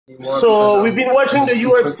So we've been watching the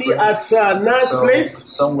UFC at Nas place.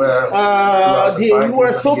 Somewhere, we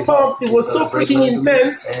were so pumped. It was so freaking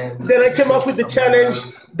intense. Then I came up with the challenge.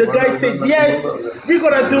 The guy said, yes, we're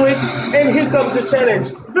gonna do it. And here comes the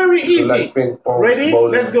challenge. Very easy. Ready?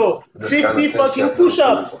 Let's go. 50 fucking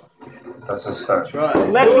push-ups. That's a start.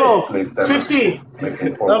 Let's go. 50.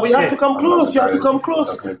 Now we have to come close. You have to come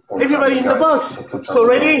close. Everybody in the box. So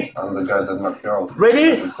ready? I'm the guy that knocked you out.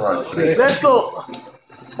 Ready? Let's go.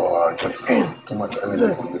 Oh, too much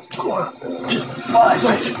energy from this.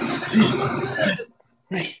 5, 6, 7,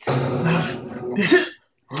 8, 9,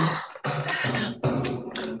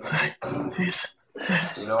 10.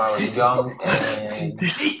 You know, I was young and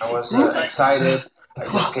I was excited. I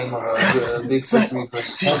just came off a big victory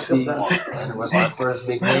versus Hefty, and it was my first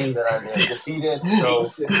big name that I defeated. So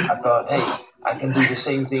I thought, hey, I can do the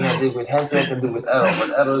same thing I did with Hefty, I can do with Errol.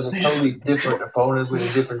 But Errol is a totally different opponent with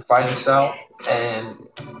a different fighting style, and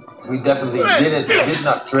we definitely did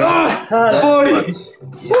not train that, but in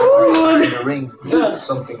the ring,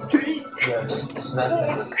 something, just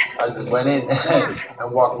snapped. I just went in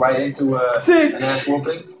and walked right into an ass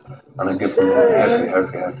whooping. And I give them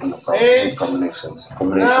heavy combinations.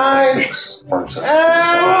 Combinations of 6 punches.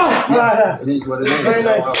 It is what it is. Very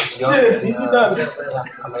nice. Easy done.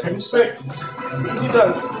 Respect. Easy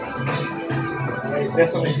done.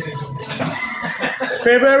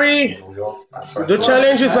 February, the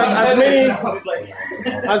challenge is like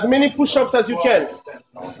as many push-ups as you can.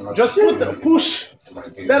 Just push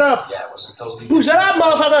that up. Push that up,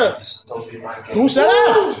 motherfuckers. Push that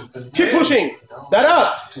up. Keep pushing. That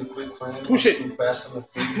up. Push it.